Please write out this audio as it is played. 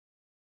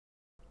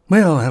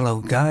Well,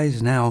 hello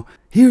guys. Now,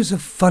 here's a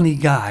funny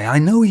guy. I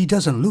know he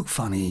doesn't look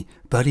funny,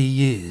 but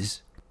he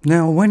is.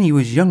 Now, when he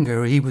was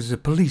younger, he was a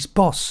police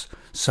boss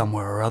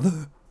somewhere or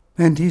other,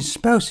 and his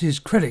spouse's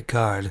credit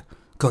card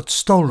got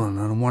stolen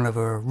on one of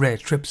her rare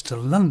trips to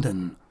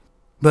London.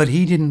 But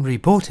he didn't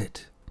report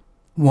it.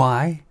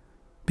 Why?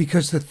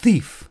 Because the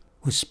thief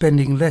was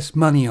spending less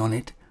money on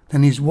it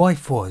than his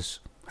wife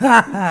was.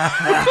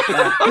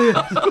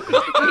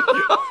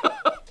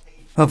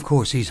 Of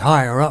course, he's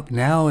higher up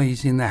now.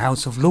 He's in the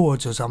House of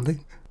Lords or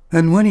something.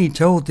 And when he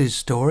told this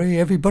story,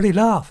 everybody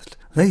laughed.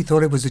 They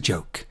thought it was a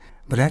joke.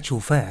 But actual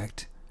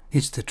fact,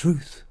 it's the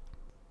truth.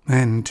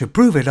 And to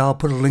prove it, I'll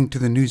put a link to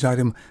the news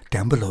item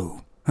down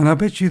below. And I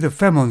bet you the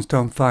Femons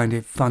don't find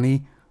it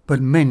funny, but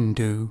men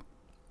do.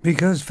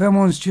 Because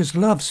Femons just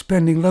love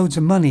spending loads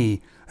of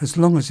money as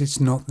long as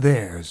it's not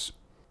theirs.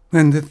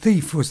 And the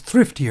thief was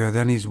thriftier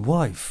than his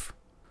wife.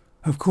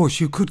 Of course,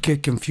 you could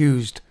get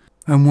confused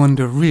and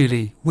wonder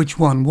really which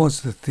one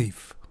was the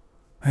thief.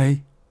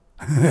 Hey?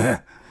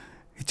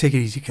 Take it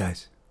easy,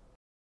 guys.